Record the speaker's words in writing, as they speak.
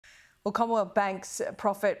Well, Commonwealth Bank's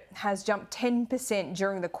profit has jumped 10%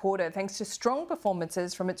 during the quarter thanks to strong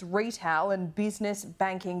performances from its retail and business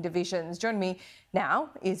banking divisions. Joining me now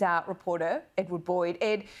is our reporter, Edward Boyd.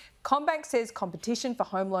 Ed, CommBank says competition for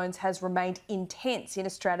home loans has remained intense in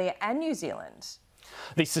Australia and New Zealand.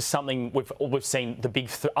 This is something we've seen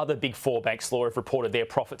the other big four banks, Laura, have reported their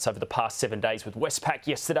profits over the past 7 days. With Westpac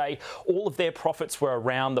yesterday, all of their profits were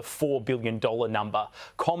around the $4 billion number.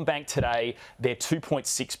 CommBank today, their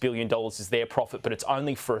 $2.6 billion is their profit, but it's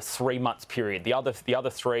only for a 3-month period. The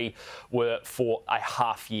other three were for a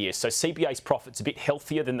half year. So CBA's profit's a bit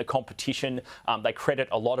healthier than the competition. They credit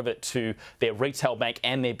a lot of it to their retail bank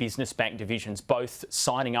and their business bank divisions, both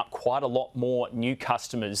signing up quite a lot more new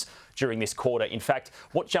customers during this quarter. In fact,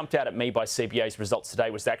 what jumped out at me by CBA's results today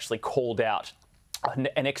was they actually called out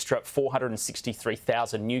an extra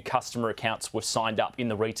 463,000 new customer accounts were signed up in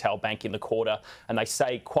the retail bank in the quarter, and they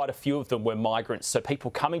say quite a few of them were migrants. So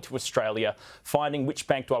people coming to Australia, finding which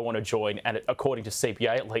bank do I want to join, and according to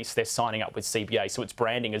CBA at least, they're signing up with CBA. So its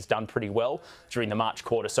branding has done pretty well during the March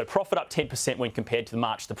quarter. So profit up 10% when compared to the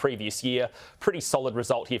March the previous year. Pretty solid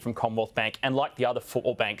result here from Commonwealth Bank. And like the other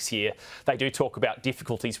four banks here, they do talk about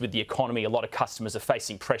difficulties with the economy. A lot of customers are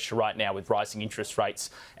facing pressure right now with rising interest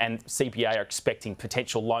rates, and CBA are expecting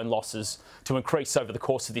potential loan losses to increase over the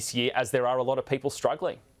course of this year as there are a lot of people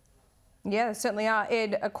struggling. Yeah, there certainly are.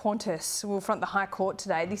 Ed, Qantas will front the High Court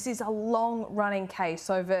today. This is a long-running case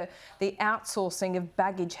over the outsourcing of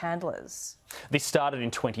baggage handlers. This started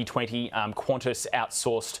in 2020. Qantas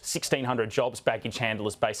outsourced 1,600 jobs, baggage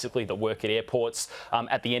handlers basically, that work at airports.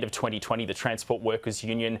 At the end of 2020, the Transport Workers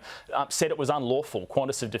Union said it was unlawful.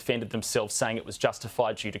 Qantas have defended themselves, saying it was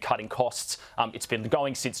justified due to cutting costs. It's been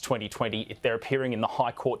going since 2020. They're appearing in the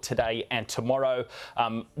High Court today and tomorrow.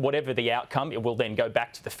 Whatever the outcome, it will then go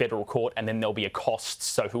back to the federal court, and then there'll be a cost.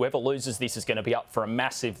 So whoever loses this is going to be up for a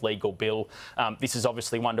massive legal bill. This is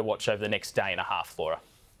obviously one to watch over the next day and a half, Laura.